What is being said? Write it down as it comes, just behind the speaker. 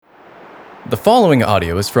The following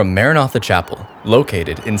audio is from Maranatha Chapel,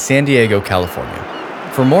 located in San Diego, California.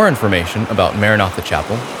 For more information about Maranatha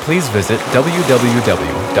Chapel, please visit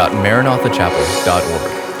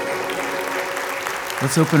www.maranathachapel.org.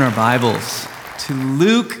 Let's open our Bibles to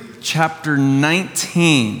Luke chapter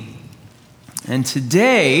 19. And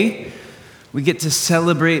today, we get to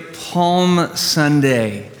celebrate Palm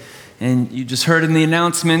Sunday. And you just heard in the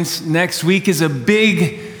announcements, next week is a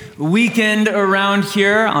big weekend around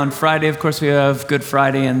here. On Friday, of course, we have Good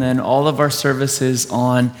Friday, and then all of our services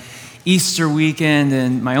on Easter weekend.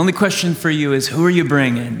 And my only question for you is, who are you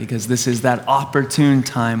bringing? Because this is that opportune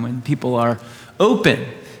time when people are open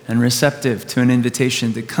and receptive to an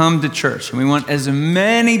invitation to come to church. And we want as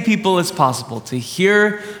many people as possible to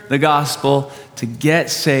hear the gospel, to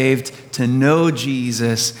get saved, to know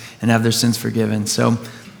Jesus, and have their sins forgiven. So,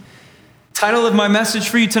 title of my message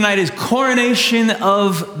for you tonight is Coronation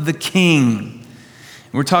of the King.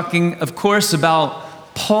 We're talking, of course,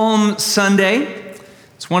 about Palm Sunday.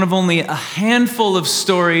 It's one of only a handful of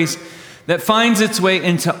stories that finds its way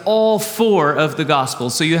into all four of the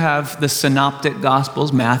Gospels. So you have the Synoptic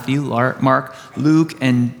Gospels, Matthew, Mark, Luke,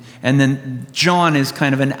 and then John is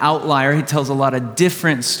kind of an outlier. He tells a lot of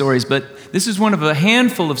different stories, but this is one of a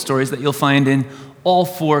handful of stories that you'll find in all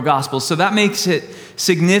four Gospels. So that makes it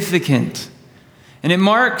significant. And it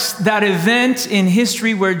marks that event in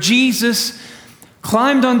history where Jesus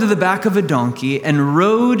climbed onto the back of a donkey and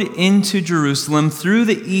rode into Jerusalem through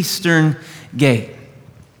the eastern gate.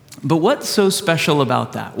 But what's so special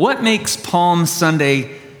about that? What makes Palm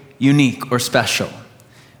Sunday unique or special?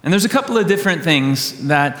 And there's a couple of different things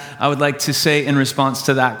that I would like to say in response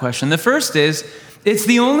to that question. The first is, it's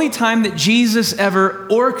the only time that Jesus ever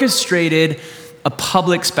orchestrated a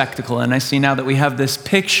public spectacle. And I see now that we have this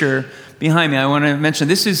picture behind me. I want to mention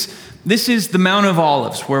this is the Mount of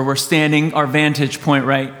Olives where we're standing, our vantage point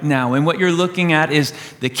right now. And what you're looking at is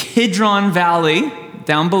the Kidron Valley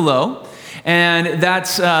down below. And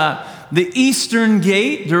that's the eastern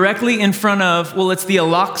gate directly in front of, well, it's the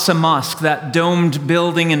Al-Aqsa Mosque, that domed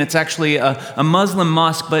building, and it's actually a Muslim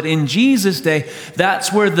mosque. But in Jesus' day,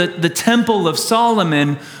 that's where the Temple of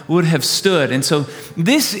Solomon would have stood. And so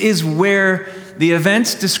this is where the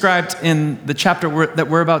events described in the chapter that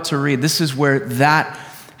we're about to read, this is where that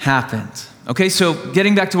happened. Okay, so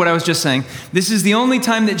getting back to what I was just saying, this is the only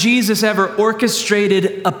time that Jesus ever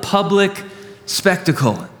orchestrated a public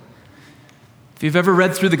spectacle. If you've ever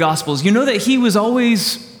read through the Gospels, you know that he was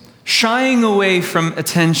always shying away from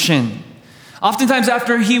attention. Oftentimes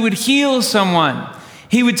after he would heal someone,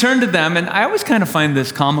 he would turn to them, and I always kind of find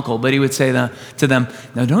this comical, but he would say to them,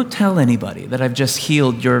 "Now don't tell anybody that I've just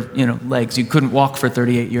healed your legs. You couldn't walk for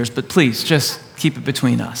 38 years, but please just keep it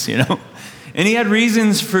between us, And he had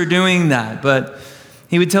reasons for doing that, but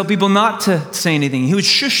he would tell people not to say anything. He would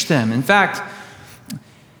shush them. In fact,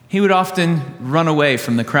 he would often run away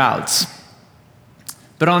from the crowds.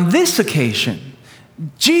 But on this occasion,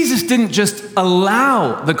 Jesus didn't just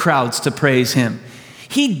allow the crowds to praise him.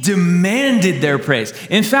 He demanded their praise.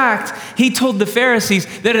 In fact, he told the Pharisees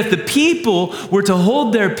that if the people were to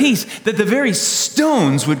hold their peace, that the very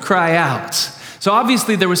stones would cry out. So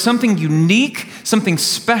obviously there was something unique, something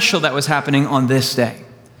special that was happening on this day.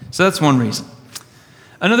 So that's one reason.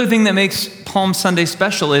 Another thing that makes Palm Sunday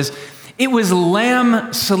special is it was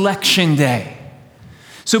Lamb Selection Day.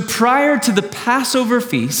 So prior to the Passover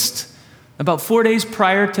feast, about 4 days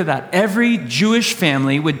prior to that, every Jewish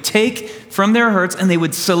family would take from their herds and they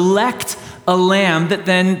would select a lamb that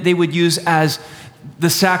then they would use as the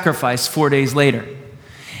sacrifice 4 days later.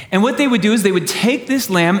 And what they would do is they would take this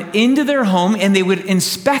lamb into their home and they would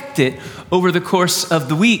inspect it over the course of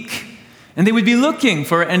the week. And they would be looking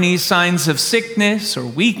for any signs of sickness or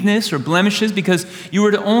weakness or blemishes, because you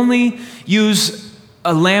were to only use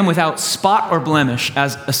a lamb without spot or blemish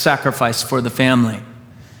as a sacrifice for the family.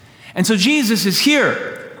 And so Jesus is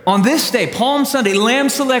here on this day, Palm Sunday, Lamb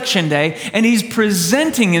Selection Day, and he's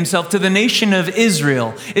presenting himself to the nation of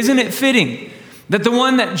Israel. Isn't it fitting that the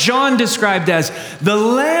one that John described as the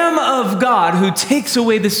Lamb of God who takes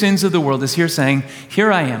away the sins of the world is here saying,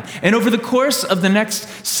 "Here I am." And over the course of the next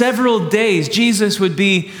several days, Jesus would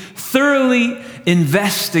be thoroughly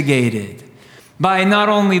investigated by not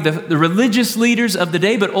only the religious leaders of the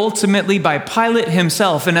day, but ultimately by Pilate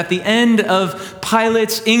himself. And at the end of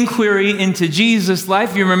Pilate's inquiry into Jesus'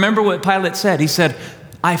 life, you remember what Pilate said. He said,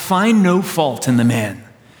 "I find no fault in the man."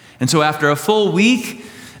 And so after a full week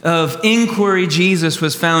of inquiry, Jesus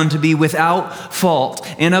was found to be without fault.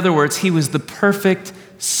 In other words, he was the perfect,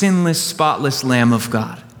 sinless, spotless Lamb of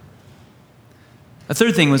God. A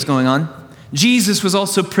third thing was going on. Jesus was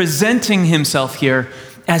also presenting himself here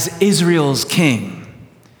as Israel's king.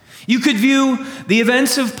 You could view the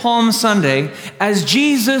events of Palm Sunday as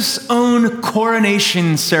Jesus' own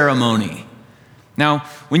coronation ceremony. Now,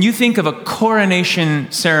 when you think of a coronation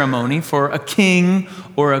ceremony for a king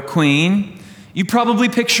or a queen, you probably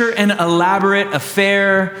picture an elaborate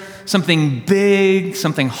affair, something big,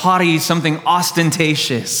 something haughty, something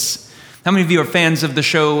ostentatious. How many of you are fans of the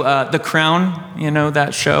show The Crown? You know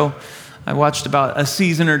that show? I watched about a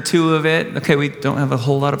season or two of it. Okay, we don't have a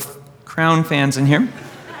whole lot of Crown fans in here.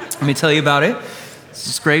 Let me tell you about it.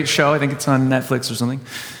 It's a great show. I think it's on Netflix or something.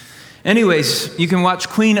 Anyways, you can watch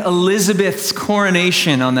Queen Elizabeth's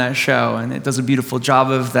coronation on that show, and it does a beautiful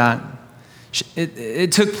job of that.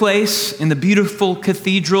 It took place in the beautiful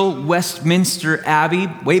cathedral, Westminster Abbey,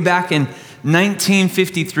 way back in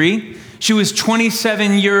 1953. She was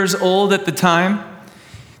 27 years old at the time.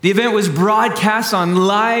 The event was broadcast on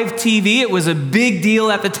live TV. It was a big deal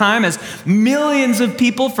at the time as millions of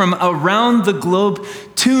people from around the globe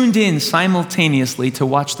tuned in simultaneously to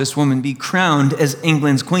watch this woman be crowned as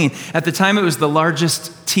England's queen. At the time, it was the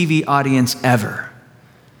largest TV audience ever.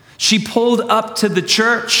 She pulled up to the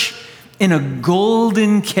church in a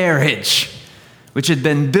golden carriage, which had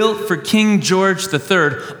been built for King George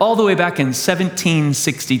III all the way back in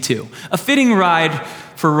 1762. A fitting ride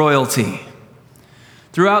for royalty.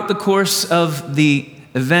 Throughout the course of the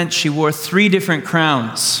event, she wore 3 different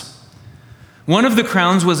crowns. One of the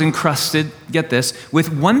crowns was encrusted, get this,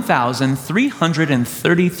 with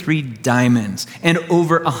 1,333 diamonds and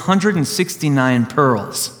over 169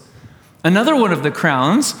 pearls. Another one of the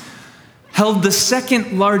crowns held the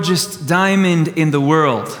second largest diamond in the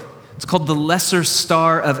world. It's called the Lesser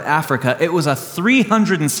Star of Africa. It was a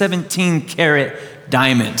 317-carat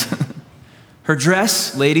diamond. Her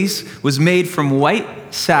dress, ladies, was made from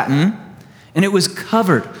white satin, and it was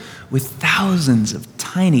covered with thousands of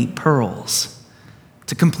tiny pearls.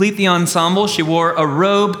 To complete the ensemble, she wore a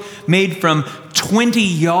robe made from 20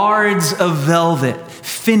 yards of velvet,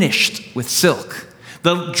 finished with silk.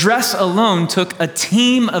 The dress alone took a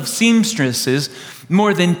team of seamstresses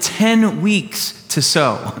more than 10 weeks to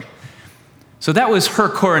sew. So that was her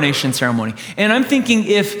coronation ceremony. And I'm thinking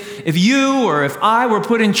if you or if I were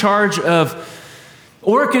put in charge of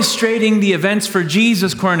orchestrating the events for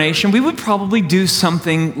Jesus' coronation, we would probably do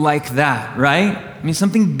something like that, right? I mean,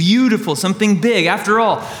 something beautiful, something big. After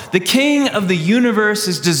all, the King of the universe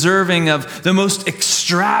is deserving of the most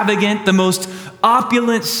extravagant, the most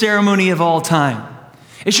opulent ceremony of all time.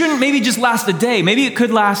 It shouldn't maybe just last a day. Maybe it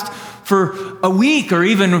could last for a week or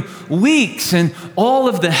even weeks, and all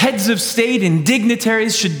of the heads of state and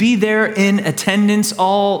dignitaries should be there in attendance.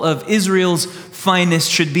 All of Israel's finest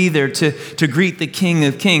should be there to greet the King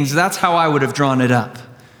of Kings. That's how I would have drawn it up.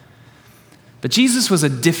 But Jesus was a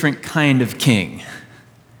different kind of king.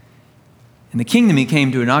 And the kingdom he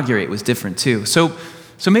came to inaugurate was different too. So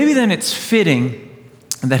maybe then it's fitting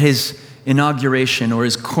that his inauguration or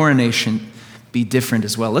his coronation be different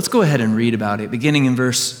as well. Let's go ahead and read about it. Beginning in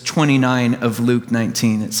verse 29 of Luke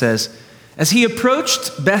 19, it says, "As he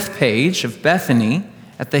approached Bethphage of Bethany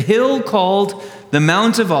at the hill called the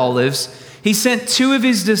Mount of Olives, he sent 2 of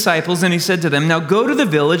his disciples, and he said to them, 'Now go to the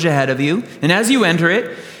village ahead of you, and as you enter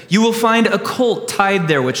it, you will find a colt tied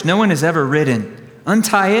there, which no one has ever ridden.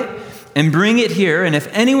 Untie it and bring it here, and if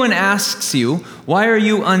anyone asks you, why are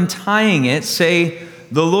you untying it, say,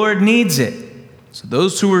 the Lord needs it.' So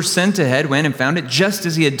those who were sent ahead went and found it just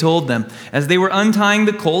as he had told them. As they were untying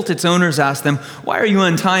the colt, its owners asked them, 'Why are you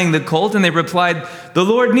untying the colt?' And they replied, 'The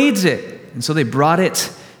Lord needs it.' And so they brought it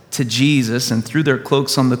to Jesus and threw their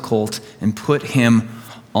cloaks on the colt and put him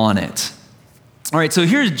on it." All right, so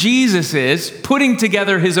here's Jesus is putting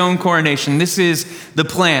together his own coronation. This is the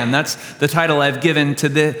plan. That's the title I've given to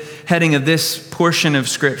the heading of this portion of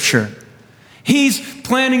Scripture. He's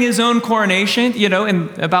planning his own coronation, in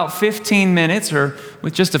about 15 minutes or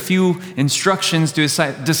with just a few instructions to his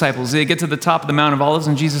disciples. They get to the top of the Mount of Olives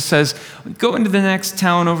and Jesus says, "Go into the next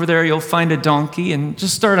town over there, you'll find a donkey and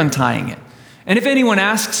just start untying it. And if anyone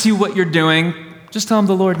asks you what you're doing, just tell them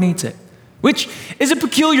the Lord needs it." Which is a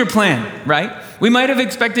peculiar plan, right? We might have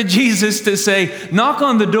expected Jesus to say, knock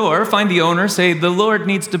on the door, find the owner, say, "The Lord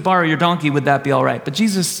needs to borrow your donkey, would that be all right?" But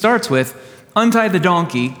Jesus starts with, untie the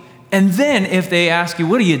donkey, and then if they ask you,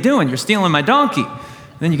 "What are you doing? You're stealing my donkey."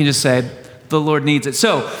 Then you can just say, "The Lord needs it."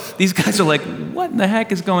 So these guys are like, what in the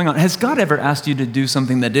heck is going on? Has God ever asked you to do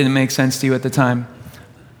something that didn't make sense to you at the time?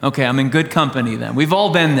 Okay, I'm in good company then. We've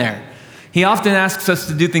all been there. He often asks us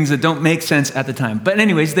to do things that don't make sense at the time. But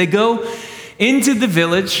anyways, they go into the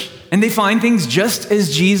village and they find things just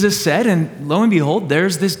as Jesus said. And lo and behold,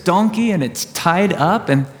 there's this donkey and it's tied up,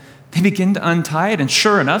 and they begin to untie it. And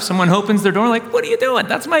sure enough, someone opens their door like, "What are you doing?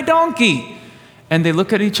 That's my donkey." And they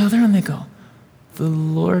look at each other and they go, the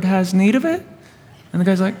Lord has need of it? And the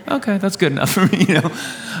guy's like, okay, that's good enough for me.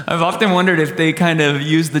 I've often wondered if they kind of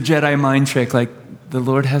used the Jedi mind trick, like, the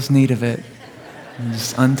Lord has need of it. And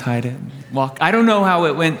just untied it and walked. I don't know how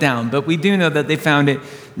it went down, but we do know that they found it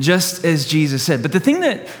just as Jesus said. But the thing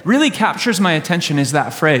that really captures my attention is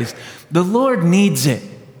that phrase, the Lord needs it.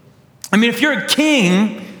 I mean, if you're a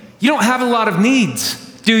king, you don't have a lot of needs,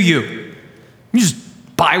 do you? You just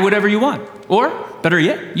buy whatever you want. Or, better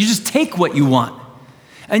yet, you just take what you want.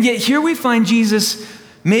 And yet here we find Jesus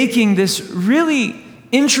making this really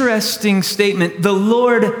interesting statement, the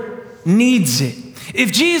Lord needs it.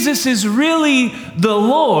 If Jesus is really the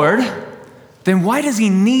Lord, then why does he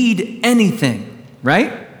need anything,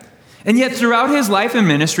 right? And yet throughout his life and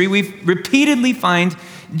ministry, we repeatedly find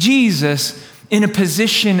Jesus in a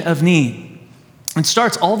position of need. It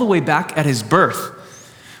starts all the way back at his birth.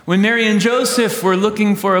 When Mary and Joseph were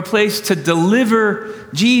looking for a place to deliver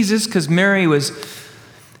Jesus, because Mary was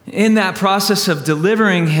in that process of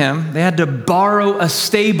delivering him, they had to borrow a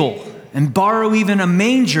stable and borrow even a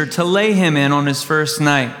manger to lay him in on his first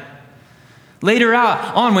night. Later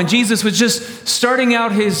on, when Jesus was just starting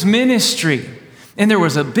out his ministry, and there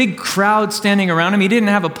was a big crowd standing around him, he didn't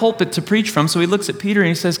have a pulpit to preach from, so he looks at Peter and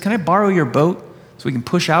he says, can I borrow your boat so we can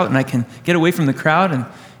push out and I can get away from the crowd and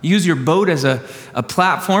use your boat as a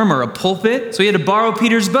platform or a pulpit? So he had to borrow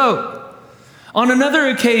Peter's boat. On another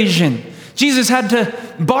occasion, Jesus had to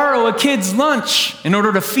borrow a kid's lunch in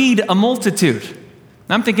order to feed a multitude.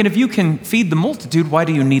 I'm thinking, if you can feed the multitude, why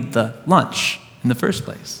do you need the lunch in the first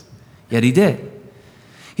place? Yet he did.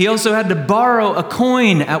 He also had to borrow a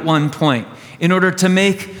coin at one point in order to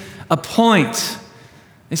make a point.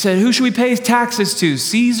 They said, who should we pay taxes to,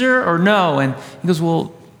 Caesar or no? And he goes,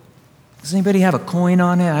 well, does anybody have a coin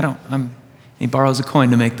on it? He borrows a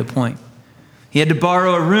coin to make the point. He had to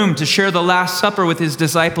borrow a room to share the Last Supper with his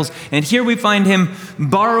disciples. And here we find him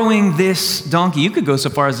borrowing this donkey. You could go so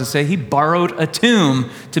far as to say he borrowed a tomb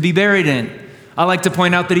to be buried in. I like to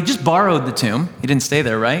point out that he just borrowed the tomb. He didn't stay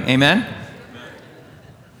there, right? Amen?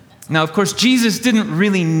 Now, of course, Jesus didn't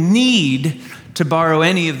really need to borrow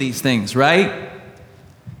any of these things, right?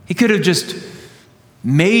 He could have just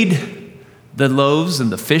made the loaves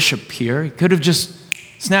and the fish appear. He could have just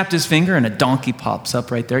snapped his finger and a donkey pops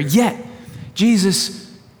up right there. Yet,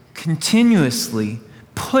 Jesus continuously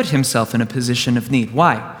put himself in a position of need.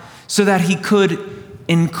 Why? So that he could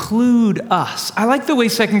include us. I like the way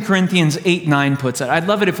 2 Corinthians 8:9 puts it. I'd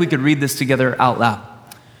love it if we could read this together out loud.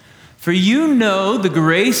 For you know the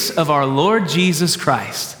grace of our Lord Jesus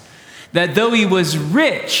Christ, that though he was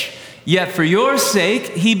rich, yet for your sake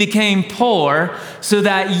he became poor, so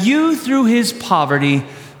that you through his poverty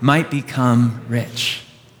might become rich.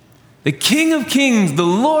 The King of Kings, the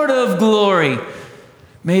Lord of glory,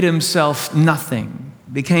 made himself nothing,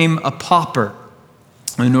 became a pauper,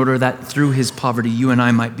 in order that through his poverty you and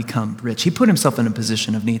I might become rich. He put himself in a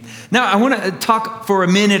position of need. Now, I want to talk for a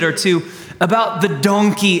minute or two about the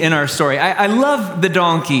donkey in our story. I love the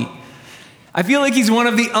donkey. I feel like he's one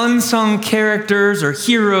of the unsung characters or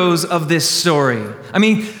heroes of this story. I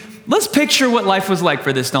mean, let's picture what life was like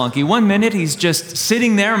for this donkey. 1 minute, he's just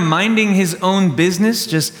sitting there minding his own business,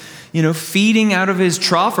 just feeding out of his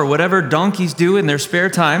trough or whatever donkeys do in their spare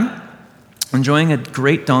time, enjoying a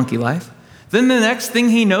great donkey life. Then the next thing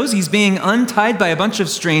he knows, he's being untied by a bunch of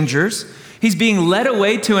strangers. He's being led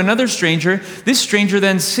away to another stranger. This stranger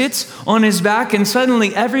then sits on his back, and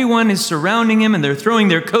suddenly everyone is surrounding him, and they're throwing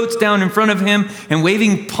their coats down in front of him and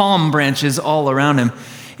waving palm branches all around him.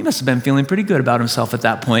 He must have been feeling pretty good about himself at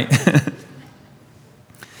that point.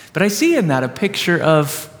 But I see in that a picture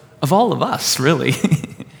of all of us, really.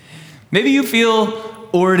 Maybe you feel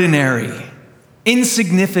ordinary,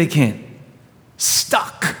 insignificant,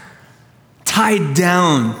 stuck, tied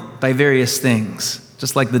down by various things,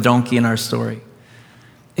 just like the donkey in our story.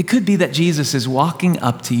 It could be that Jesus is walking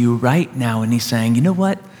up to you right now and he's saying, you know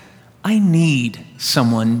what? I need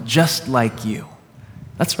someone just like you.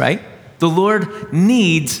 That's right. The Lord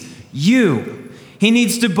needs you. He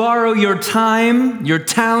needs to borrow your time, your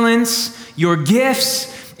talents, your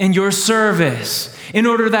gifts, and your service in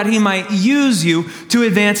order that he might use you to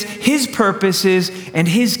advance his purposes and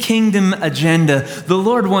his kingdom agenda. The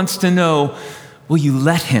Lord wants to know, will you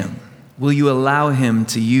let him? Will you allow him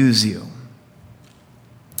to use you?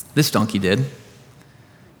 This donkey did.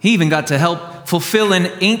 He even got to help fulfill an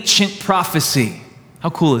ancient prophecy.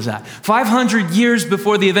 How cool is that? 500 years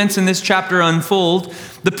before the events in this chapter unfold,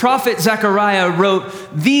 the prophet Zechariah wrote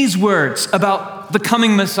these words about the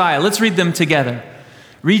coming Messiah. Let's read them together.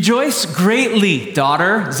 Rejoice greatly,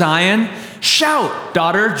 daughter Zion. Shout,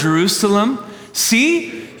 daughter Jerusalem.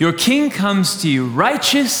 See, your king comes to you,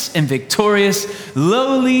 righteous and victorious,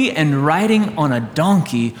 lowly and riding on a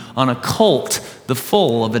donkey, on a colt, the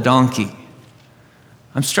foal of a donkey.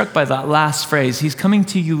 I'm struck by that last phrase. He's coming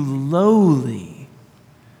to you lowly,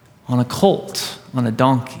 on a colt, on a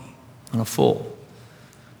donkey, on a foal.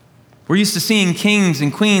 We're used to seeing kings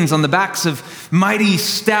and queens on the backs of mighty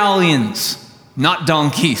stallions, not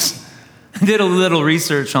donkeys. I did a little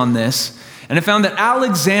research on this, and I found that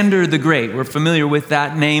Alexander the Great, we're familiar with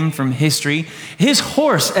that name from history, his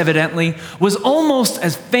horse evidently was almost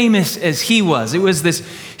as famous as he was. It was this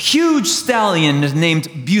huge stallion named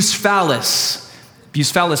Bucephalus.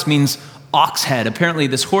 Bucephalus means ox head. Apparently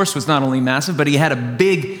this horse was not only massive, but he had a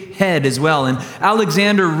big head as well. And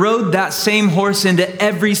Alexander rode that same horse into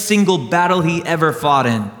every single battle he ever fought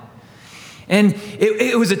in. And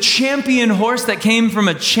it was a champion horse that came from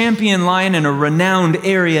a champion line in a renowned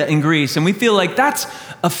area in Greece. And we feel like that's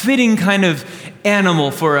a fitting kind of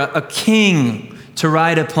animal for a king to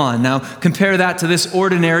ride upon. Now compare that to this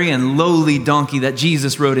ordinary and lowly donkey that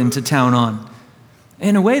Jesus rode into town on.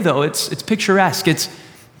 In a way though, it's picturesque. It's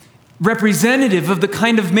representative of the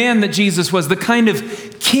kind of man that Jesus was, the kind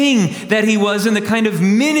of king that he was, and the kind of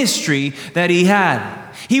ministry that he had.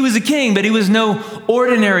 He was a king, but he was no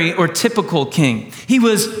ordinary or typical king. He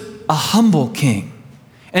was a humble king,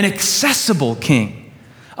 an accessible king,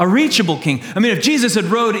 a reachable king. I mean, if Jesus had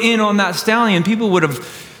rode in on that stallion, people would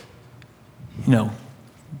have,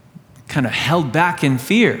 kind of held back in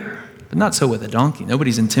fear, but not so with a donkey.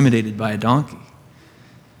 Nobody's intimidated by a donkey.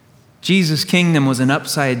 Jesus' kingdom was an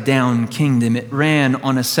upside-down kingdom. It ran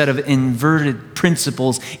on a set of inverted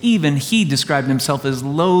principles. Even he described himself as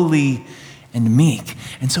lowly and meek.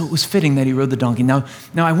 And so it was fitting that he rode the donkey. Now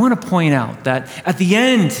I want to point out that at the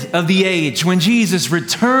end of the age, when Jesus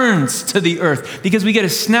returns to the earth, because we get a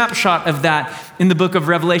snapshot of that in the book of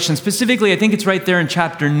Revelation, specifically, I think it's right there in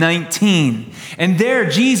chapter 19. And there,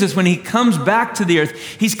 Jesus, when he comes back to the earth,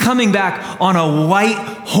 he's coming back on a white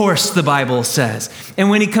horse, the Bible says. And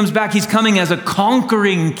when he comes back, he's coming as a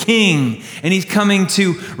conquering king. And he's coming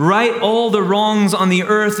to right all the wrongs on the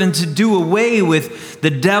earth and to do away with the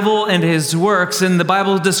devil and his works. And the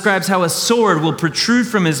Bible describes how a sword will protrude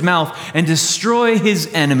from his mouth and destroy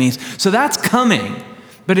his enemies. So that's coming.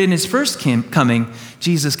 But in his first coming,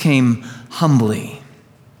 Jesus came humbly.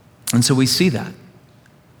 And so we see that.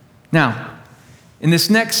 Now, in this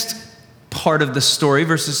next part of the story,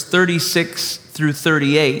 verses 36 through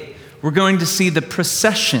 38, we're going to see the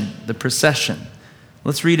procession.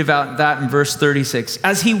 Let's read about that in verse 36.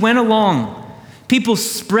 As he went along, people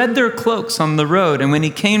spread their cloaks on the road, and when he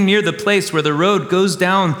came near the place where the road goes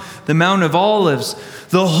down the Mount of Olives,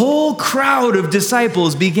 the whole crowd of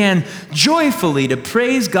disciples began joyfully to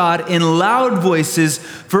praise God in loud voices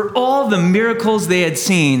for all the miracles they had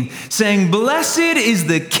seen, saying, "Blessed is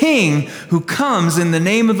the King who comes in the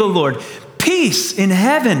name of the Lord. Peace in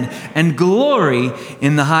heaven and glory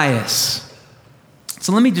in the highest."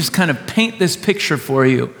 So let me just kind of paint this picture for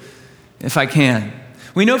you, if I can.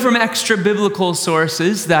 We know from extra biblical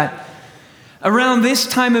sources that around this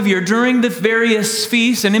time of year, during the various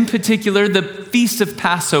feasts, and in particular the Feast of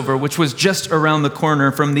Passover, which was just around the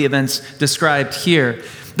corner from the events described here,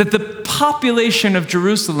 that the population of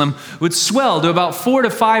Jerusalem would swell to about 4 to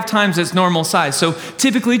 5 times its normal size. So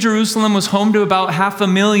typically Jerusalem was home to about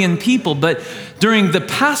 500,000 people, but during the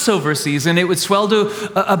Passover season, it would swell to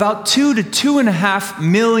about 2 to 2.5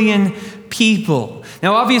 million people.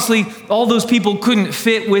 Now, obviously, all those people couldn't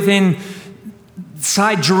fit within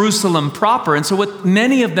inside Jerusalem proper. And so what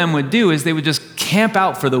many of them would do is they would just camp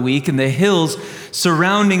out for the week in the hills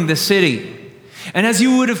surrounding the city. And as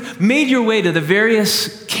you would have made your way to the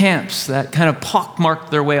various camps that kind of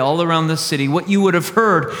pockmarked their way all around the city, what you would have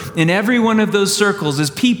heard in every one of those circles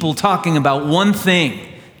is people talking about one thing: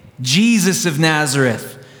 Jesus of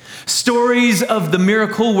Nazareth. Stories of the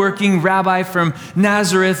miracle-working rabbi from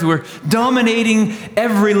Nazareth were dominating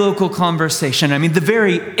every local conversation. I mean, the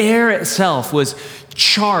very air itself was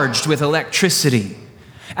charged with electricity.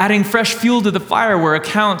 Adding fresh fuel to the fire were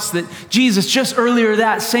accounts that Jesus, just earlier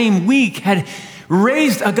that same week, had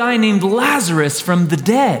raised a guy named Lazarus from the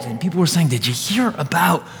dead. And people were saying, "Did you hear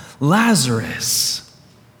about Lazarus?"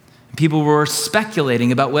 People were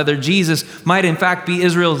speculating about whether Jesus might in fact be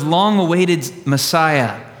Israel's long-awaited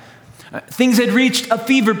Messiah. Things had reached a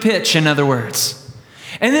fever pitch, in other words.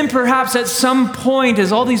 And then perhaps at some point,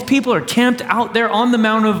 as all these people are camped out there on the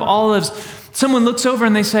Mount of Olives, someone looks over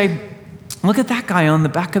and they say, "Look at that guy on the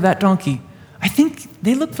back of that donkey. I think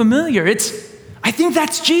they look familiar. I think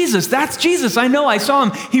that's Jesus. That's Jesus. I know, I saw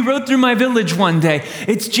him. He rode through my village one day.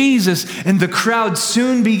 It's Jesus." And the crowd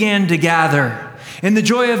soon began to gather. In the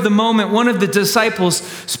joy of the moment, one of the disciples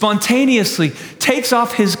spontaneously takes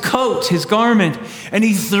off his coat, his garment, and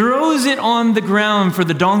he throws it on the ground for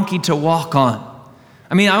the donkey to walk on.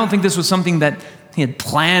 I don't think this was something that he had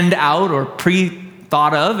planned out or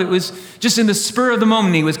thought of. It was just in the spur of the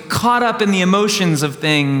moment. He was caught up in the emotions of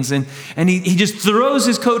things, and he just throws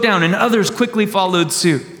his coat down, and others quickly followed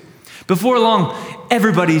suit. Before long,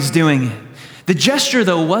 everybody's doing it. The gesture,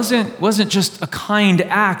 though, wasn't just a kind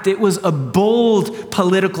act. It was a bold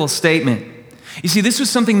political statement. You see, this was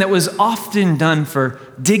something that was often done for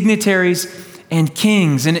dignitaries and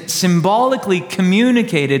kings, and it symbolically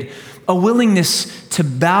communicated a willingness to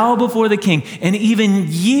bow before the king and even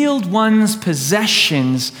yield one's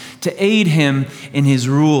possessions to aid him in his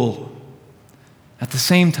rule. At the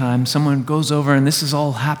same time, someone goes over, and this is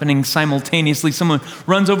all happening simultaneously. Someone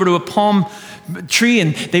runs over to a palm tree,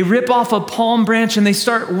 and they rip off a palm branch, and they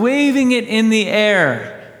start waving it in the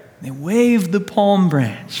air. They wave the palm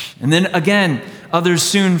branch. And then again, others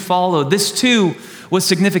soon followed. This too was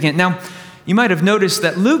significant. Now, you might have noticed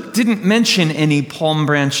that Luke didn't mention any palm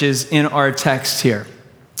branches in our text here.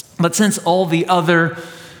 But since all the other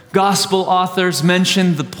gospel authors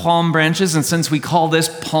mentioned the palm branches, and since we call this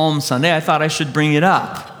Palm Sunday, I thought I should bring it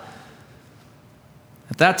up.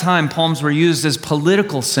 At that time, palms were used as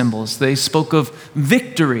political symbols. They spoke of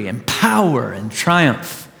victory and power and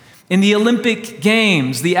triumph. In the Olympic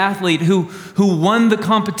Games, the athlete who won the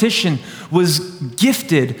competition was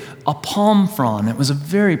gifted a palm frond. It was a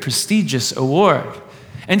very prestigious award.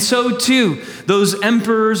 And so too, those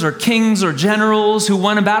emperors or kings or generals who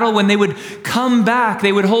won a battle, when they would come back,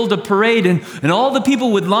 they would hold a parade, and all the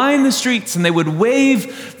people would line the streets, and they would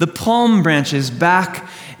wave the palm branches back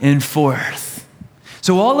and forth.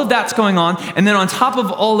 So all of that's going on, and then on top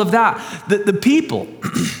of all of that, the people,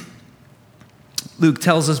 Luke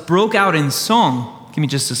tells us, broke out in song. Give me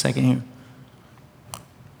just a second here.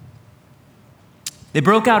 They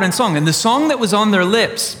broke out in song, and the song that was on their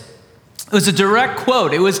lips, it was a direct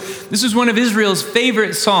quote. This was one of Israel's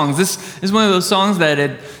favorite songs. This is one of those songs that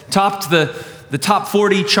had topped the top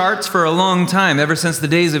 40 charts for a long time, ever since the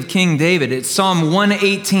days of King David. It's Psalm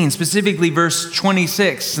 118, specifically verse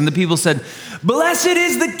 26. And the people said, "Blessed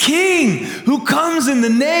is the King who comes in the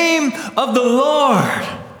name of the Lord."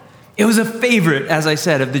 It was a favorite, as I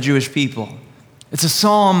said, of the Jewish people. It's a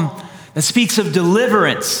psalm that speaks of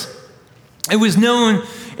deliverance. It was known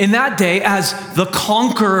in that day as the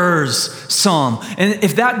conqueror's psalm. And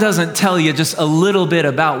if that doesn't tell you just a little bit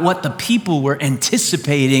about what the people were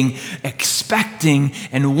anticipating, expecting,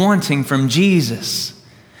 and wanting from Jesus.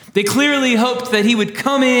 They clearly hoped that he would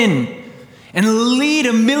come in and lead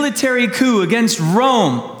a military coup against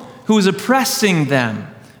Rome, who was oppressing them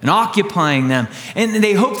and occupying them. And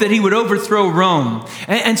they hoped that he would overthrow Rome.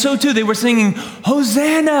 And so too, they were singing,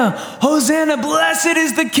 "Hosanna, Hosanna, blessed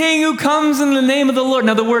is the King who comes in the name of the Lord."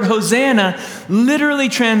 Now the word Hosanna literally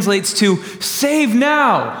translates to save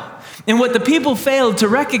now. And what the people failed to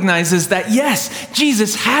recognize is that, yes,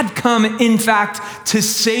 Jesus had come, in fact, to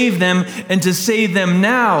save them and to save them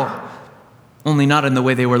now, only not in the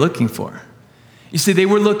way they were looking for. You see, they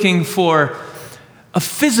were looking for a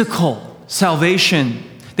physical salvation.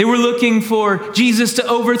 They were looking for Jesus to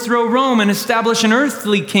overthrow Rome and establish an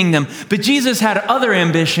earthly kingdom. But Jesus had other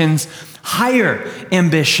ambitions, higher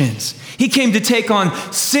ambitions. He came to take on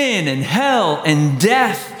sin and hell and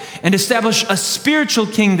death and establish a spiritual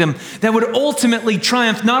kingdom that would ultimately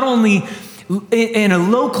triumph not only in a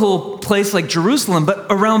local place like Jerusalem, but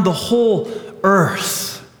around the whole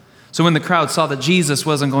earth. So when the crowd saw that Jesus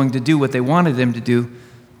wasn't going to do what they wanted him to do,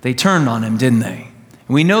 they turned on him, didn't they?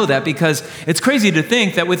 We know that because it's crazy to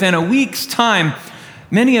think that within a week's time,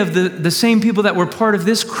 many of the same people that were part of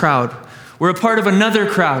this crowd were a part of another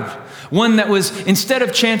crowd. One that was, instead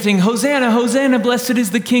of chanting, "Hosanna, Hosanna, blessed is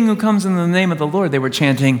the King who comes in the name of the Lord," they were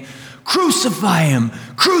chanting, "Crucify him,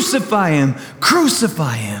 crucify him,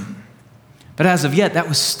 crucify him." But as of yet, that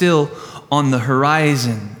was still on the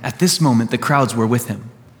horizon. At this moment, the crowds were with him.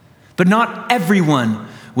 But not everyone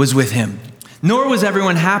was with him. Nor was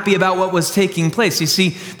everyone happy about what was taking place. You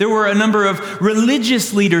see, there were a number of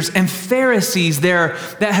religious leaders and Pharisees there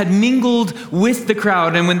that had mingled with the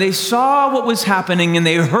crowd. And when they saw what was happening and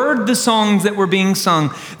they heard the songs that were being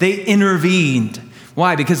sung, they intervened.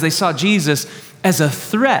 Why? Because they saw Jesus as a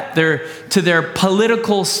threat to their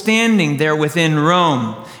political standing there within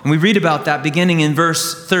Rome. And we read about that beginning in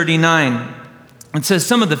verse 39. It says,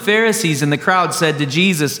 "Some of the Pharisees in the crowd said to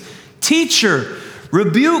Jesus, 'Teacher,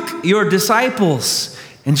 rebuke your disciples.'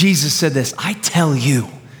 And Jesus said this, 'I tell you,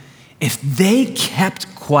 if they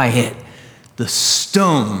kept quiet, the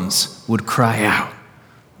stones would cry out.'"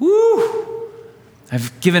 Woo!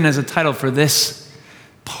 I've given as a title for this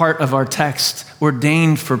part of our text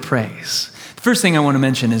ordained for praise. The first thing I want to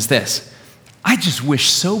mention is this. I just wish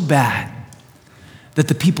so bad that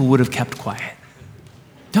the people would have kept quiet.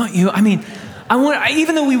 Don't you? I mean,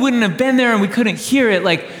 even though we wouldn't have been there and we couldn't hear it,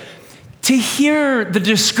 like, to hear the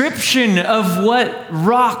description of what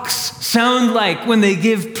rocks sound like when they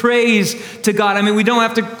give praise to God. I mean, we don't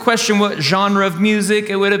have to question what genre of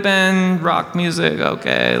music it would have been. Rock music,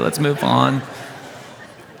 okay, let's move on.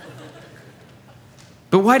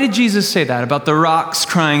 But why did Jesus say that about the rocks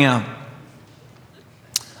crying out?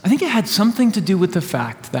 I think it had something to do with the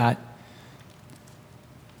fact that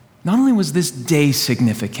not only was this day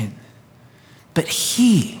significant, but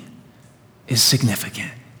he is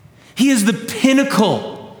significant. He is the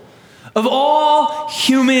pinnacle of all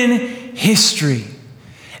human history.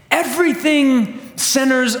 Everything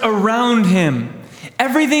centers around him.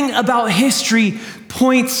 Everything about history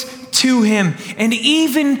points to him. And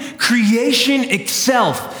even creation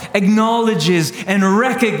itself acknowledges and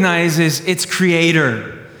recognizes its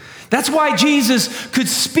creator. That's why Jesus could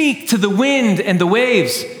speak to the wind and the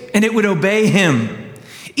waves, and it would obey him.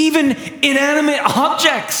 Even inanimate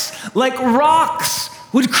objects like rocks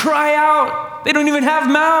would cry out. They don't even have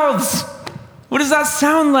mouths. What does that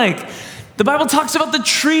sound like? The Bible talks about the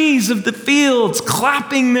trees of the fields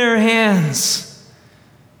clapping their hands.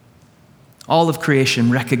 All of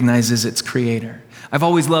creation recognizes its creator. I've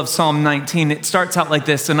always loved Psalm 19. It starts out like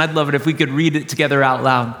this, and I'd love it if we could read it together out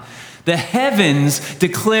loud. The heavens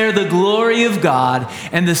declare the glory of God,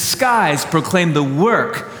 and the skies proclaim the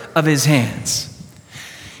work of his hands.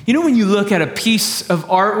 You know, when you look at a piece of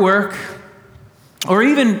artwork, or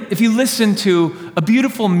even if you listen to a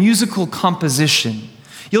beautiful musical composition,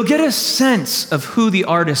 you'll get a sense of who the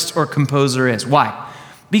artist or composer is. Why?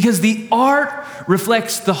 Because the art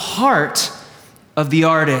reflects the heart of the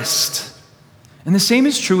artist. And the same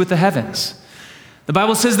is true with the heavens. The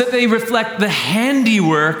Bible says that they reflect the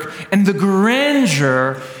handiwork and the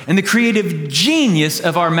grandeur and the creative genius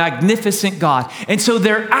of our magnificent God. And so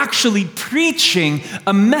they're actually preaching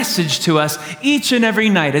a message to us each and every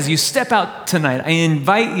night. As you step out tonight, I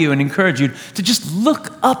invite you and encourage you to just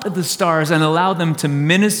look up at the stars and allow them to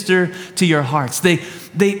minister to your hearts.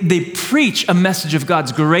 They preach a message of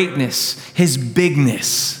God's greatness, his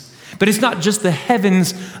bigness. But it's not just the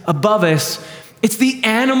heavens above us. It's the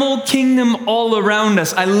animal kingdom all around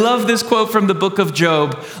us. I love this quote from the book of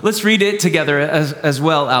Job. Let's read it together as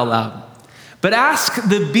well out loud. But ask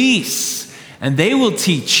the beasts, and they will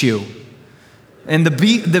teach you. And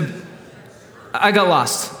I got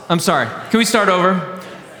lost. I'm sorry. Can we start over?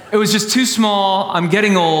 It was just too small. I'm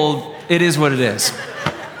getting old. It is what it is.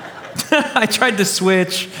 I tried to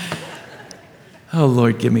switch. Oh,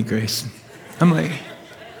 Lord, give me grace. I'm like...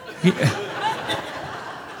 Yeah.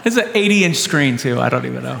 It's an 80-inch screen, too. I don't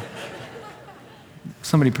even know.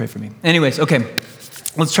 Somebody pray for me. Anyways, okay.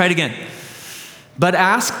 Let's try it again. But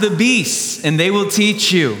ask the beasts, and they will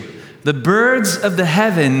teach you. The birds of the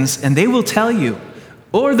heavens, and they will tell you.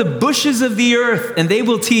 Or the bushes of the earth, and they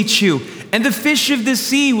will teach you. And the fish of the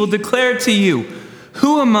sea will declare to you.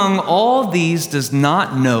 Who among all these does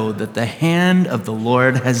not know that the hand of the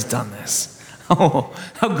Lord has done this? Oh,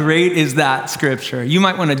 how great is that scripture? You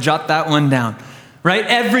might want to jot that one down. Right?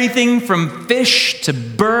 Everything from fish to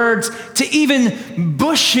birds to even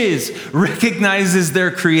bushes recognizes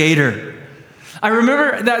their creator. I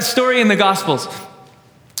remember that story in the Gospels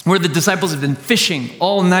where the disciples have been fishing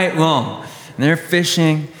all night long. And they're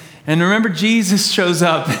fishing. And remember, Jesus shows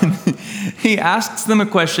up and he asks them a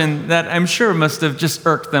question that I'm sure must have just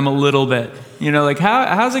irked them a little bit. You know, like,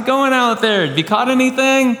 how's it going out there? Have you caught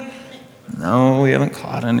anything? No, we haven't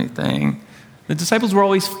caught anything. The disciples were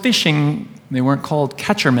always fishing. They weren't called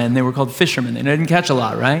catchermen, they were called fishermen. They didn't catch a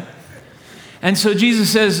lot, right? And so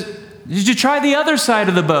Jesus says, did you try the other side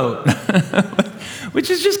of the boat? Which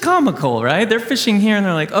is just comical, right? They're fishing here and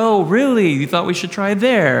they're like, oh, really? You thought we should try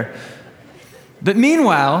there? But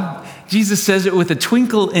meanwhile, Jesus says it with a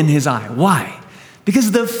twinkle in his eye. Why?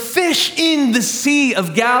 Because the fish in the Sea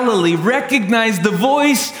of Galilee recognized the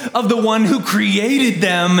voice of the one who created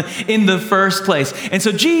them in the first place. And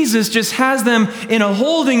so Jesus just has them in a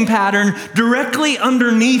holding pattern directly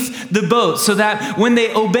underneath the boat so that when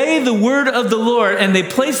they obey the word of the Lord and they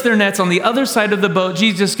place their nets on the other side of the boat,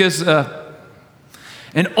 Jesus goes,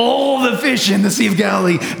 and all the fish in the Sea of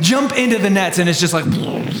Galilee jump into the nets, and it's just like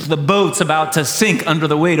the boat's about to sink under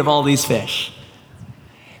the weight of all these fish.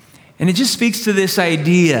 And it just speaks to this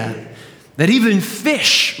idea that even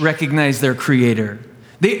fish recognize their creator.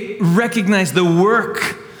 They recognize the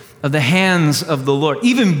work of the hands of the Lord.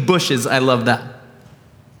 Even bushes, I love that.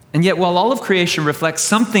 And yet, while all of creation reflects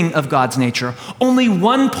something of God's nature, only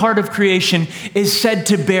one part of creation is said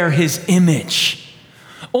to bear his image.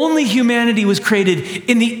 Only humanity was created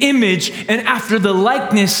in the image and after the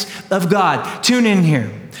likeness of God. Tune in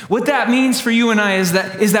here. What that means for you and I is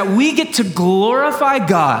that we get to glorify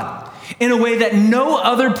God in a way that no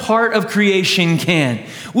other part of creation can.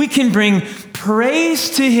 We can bring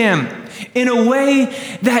praise to him in a way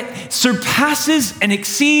that surpasses and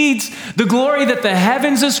exceeds the glory that the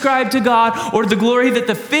heavens ascribe to God, or the glory that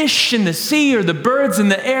the fish in the sea, or the birds in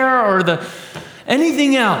the air, or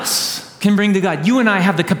anything else can bring to God. You and I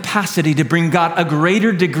have the capacity to bring God a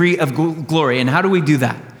greater degree of glory. And how do we do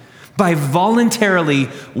that? By voluntarily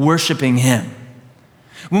worshiping him.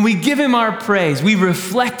 When we give him our praise, we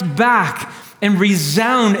reflect back and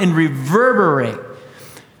resound and reverberate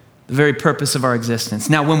the very purpose of our existence.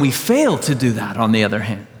 Now, when we fail to do that, on the other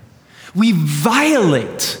hand, we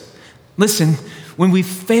violate. Listen, when we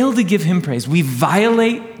fail to give him praise, we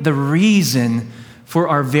violate the reason for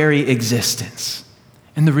our very existence.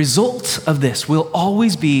 And the result of this will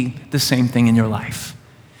always be the same thing in your life.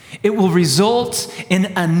 It will result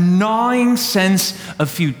in a gnawing sense of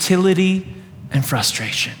futility and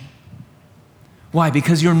frustration. Why?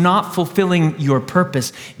 Because you're not fulfilling your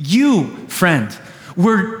purpose. You, friend,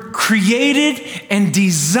 were created and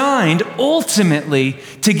designed ultimately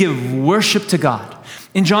to give worship to God.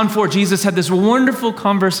 In John 4, Jesus had this wonderful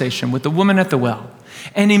conversation with the woman at the well.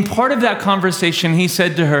 And in part of that conversation, he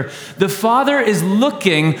said to her, "The Father is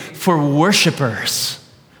looking for worshipers."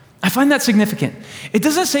 I find that significant. It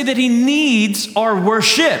doesn't say that he needs our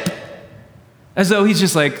worship, as though he's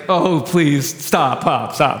just like, "Oh, please, stop.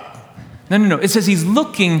 No. It says he's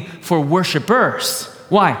looking for worshipers.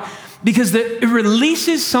 Why? Because it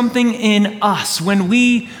releases something in us when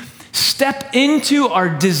we step into our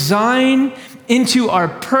design, into our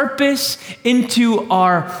purpose, into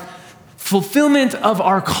our fulfillment of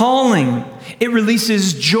our calling. It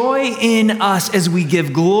releases joy in us as we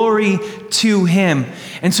give glory to him.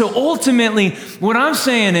 And so ultimately, what I'm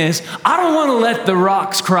saying is, I don't want to let the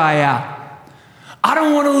rocks cry out. I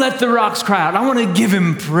don't want to let the rocks cry out. I want to give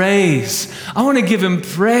him praise. I want to give him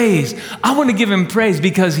praise. I want to give him praise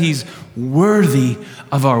because he's worthy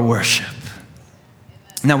of our worship.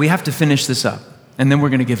 Now we have to finish this up, and then we're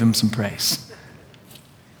going to give him some praise.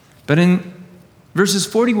 But in verses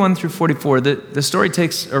 41 through 44, the story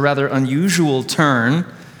takes a rather unusual turn,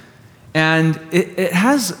 and it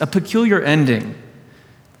has a peculiar ending.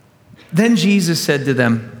 Then Jesus said to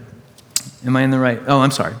them, am I in the right? Oh,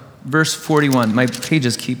 I'm sorry. Verse 41, my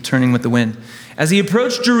pages keep turning with the wind. As he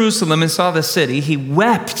approached Jerusalem and saw the city, he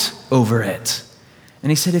wept over it.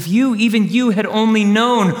 And he said, if you, even you, had only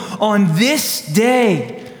known on this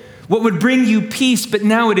day what would bring you peace, but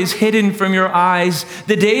now it is hidden from your eyes.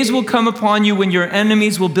 The days will come upon you when your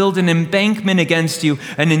enemies will build an embankment against you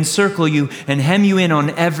and encircle you and hem you in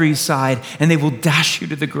on every side, and they will dash you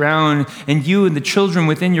to the ground, and you and the children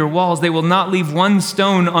within your walls. They will not leave one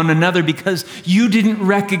stone on another because you didn't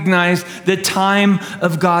recognize the time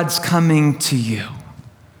of God's coming to you.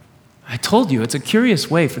 I told you, it's a curious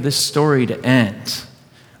way for this story to end.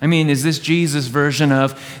 I mean, is this Jesus' version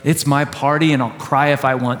of, it's my party and I'll cry if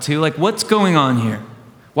I want to? Like, what's going on here?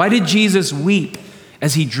 Why did Jesus weep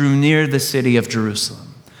as he drew near the city of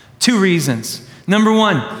Jerusalem? 2 reasons. Number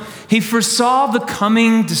 1, he foresaw the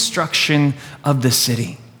coming destruction of the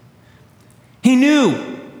city. He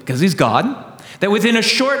knew, because he's God, that within a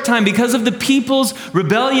short time, because of the people's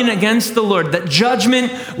rebellion against the Lord, that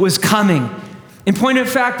judgment was coming. In point of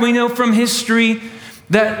fact, we know from history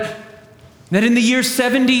that in the year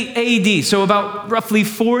 70 AD, so about roughly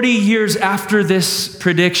 40 years after this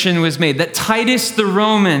prediction was made, that Titus the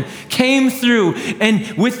Roman came through,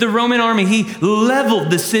 and with the Roman army, he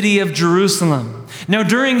leveled the city of Jerusalem. Now,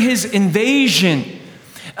 during his invasion,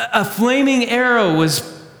 a flaming arrow was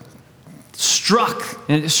struck,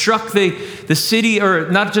 and it struck the city,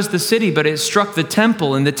 or not just the city, but it struck the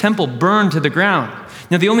temple, and the temple burned to the ground.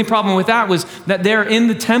 Now, the only problem with that was that there in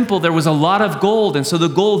the temple, there was a lot of gold. And so the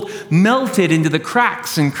gold melted into the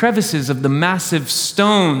cracks and crevices of the massive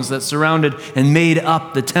stones that surrounded and made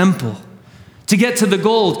up the temple. To get to the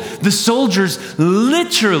gold, the soldiers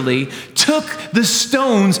literally took the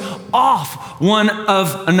stones off one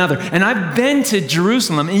of another. And I've been to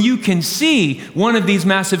Jerusalem, and you can see one of these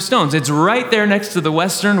massive stones. It's right there next to the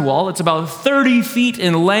western wall. It's about 30 feet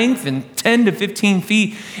in length and 10 to 15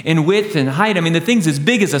 feet in width and height. I mean, the thing's as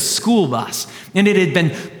big as a school bus. And it had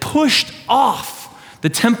been pushed off the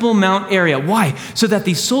Temple Mount area. Why? So that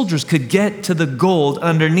these soldiers could get to the gold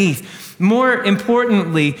underneath. More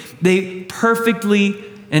importantly, they perfectly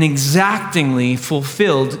and exactingly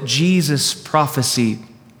fulfilled Jesus' prophecy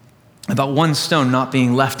about one stone not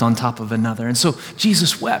being left on top of another. And so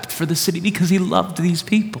Jesus wept for the city because he loved these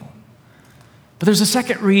people. But there's a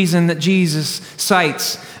second reason that Jesus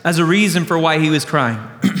cites as a reason for why he was crying.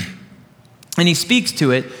 And he speaks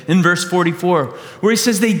to it in verse 44, where he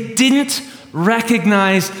says they didn't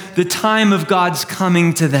recognize the time of God's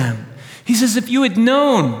coming to them. He says, if you had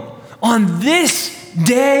known on this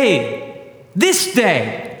day, there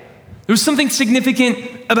was something significant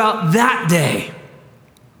about that day.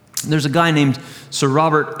 There's a guy named Sir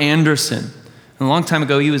Robert Anderson. And a long time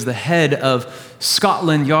ago, he was the head of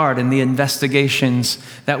Scotland Yard and the investigations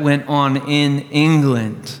that went on in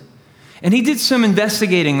England. And he did some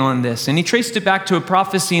investigating on this, and he traced it back to a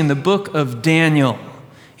prophecy in the book of Daniel.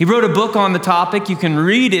 He wrote a book on the topic. You can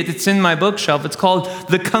read it. It's in my bookshelf. It's called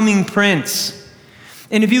The Coming Prince.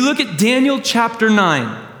 And if you look at Daniel chapter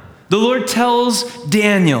 9, the Lord tells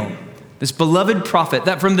Daniel, this beloved prophet,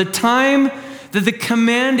 that from the time that the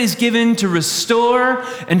command is given to restore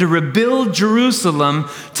and to rebuild Jerusalem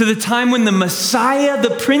to the time when the Messiah,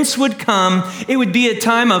 the Prince, would come, it would be a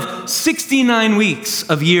time of 69 weeks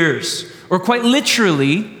of years, or quite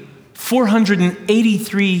literally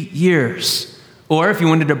 483 years. Or if you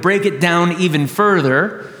wanted to break it down even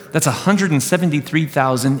further, that's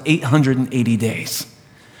 173,880 days.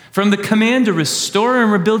 From the command to restore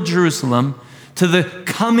and rebuild Jerusalem to the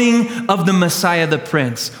coming of the Messiah, the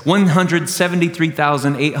Prince,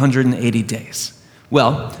 173,880 days.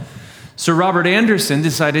 Well, Sir Robert Anderson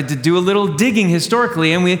decided to do a little digging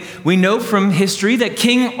historically, and we know from history that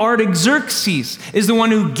King Artaxerxes is the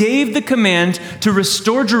one who gave the command to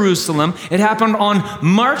restore Jerusalem. It happened on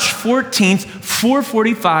March 14th,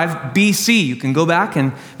 445 BC. You can go back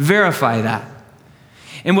and verify that.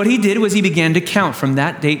 And what he did was he began to count from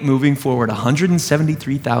that date moving forward,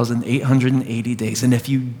 173,880 days. And if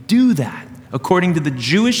you do that, according to the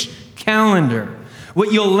Jewish calendar,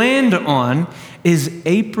 what you'll land on is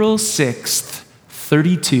April 6th,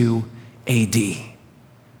 32 AD.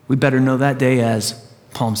 We better know that day as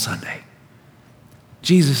Palm Sunday.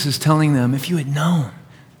 Jesus is telling them, if you had known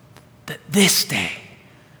that this day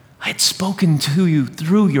I had spoken to you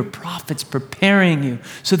through your prophets, preparing you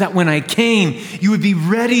so that when I came, you would be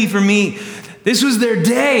ready for me. This was their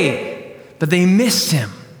day, but they missed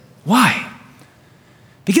him. Why?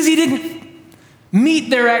 Because he didn't meet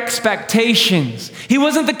their expectations. He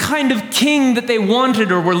wasn't the kind of king that they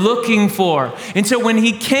wanted or were looking for. And so when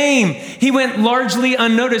he came, he went largely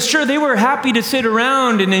unnoticed. Sure, they were happy to sit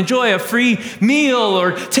around and enjoy a free meal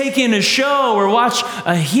or take in a show or watch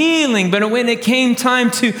a healing. But when it came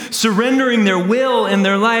time to surrendering their will and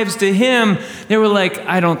their lives to him, they were like,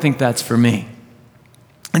 I don't think that's for me.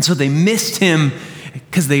 And so they missed him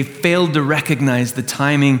because they failed to recognize the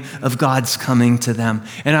timing of God's coming to them.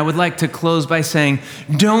 And I would like to close by saying,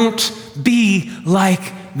 don't be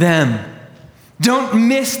like them. Don't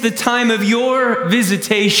miss the time of your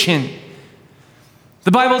visitation.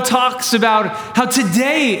 The Bible talks about how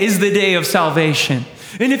today is the day of salvation.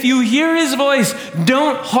 And if you hear his voice,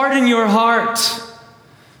 don't harden your heart.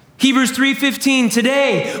 Hebrews 3:15,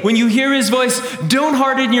 today, when you hear his voice, don't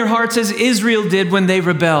harden your hearts as Israel did when they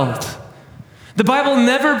rebelled. The Bible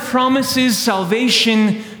never promises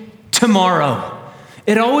salvation tomorrow.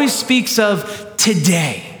 It always speaks of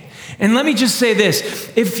today. And let me just say this.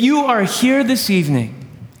 If you are here this evening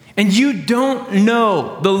and you don't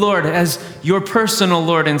know the Lord as your personal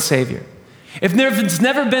Lord and Savior, if there's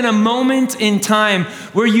never been a moment in time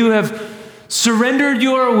where you have surrendered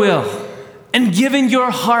your will and given your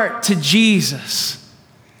heart to Jesus,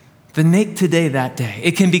 then make today that day.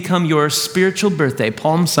 It can become your spiritual birthday,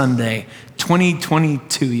 Palm Sunday,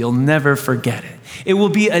 2022. You'll never forget it. It will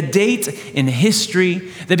be a date in history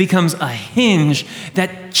that becomes a hinge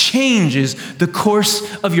that changes the course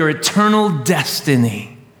of your eternal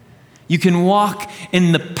destiny. You can walk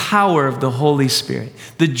in the power of the Holy Spirit,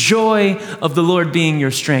 the joy of the Lord being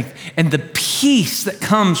your strength, and the peace that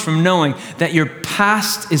comes from knowing that your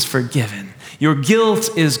past is forgiven. Your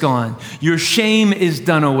guilt is gone. Your shame is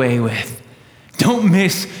done away with. Don't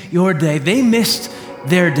miss your day. They missed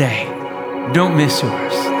their day. Don't miss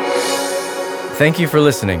yours. Thank you for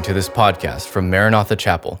listening to this podcast from Maranatha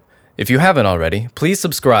Chapel. If you haven't already, please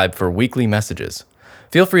subscribe for weekly messages.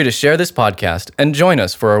 Feel free to share this podcast and join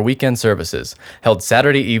us for our weekend services, held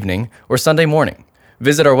Saturday evening or Sunday morning.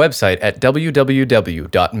 Visit our website at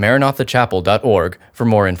www.maranathachapel.org for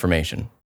more information.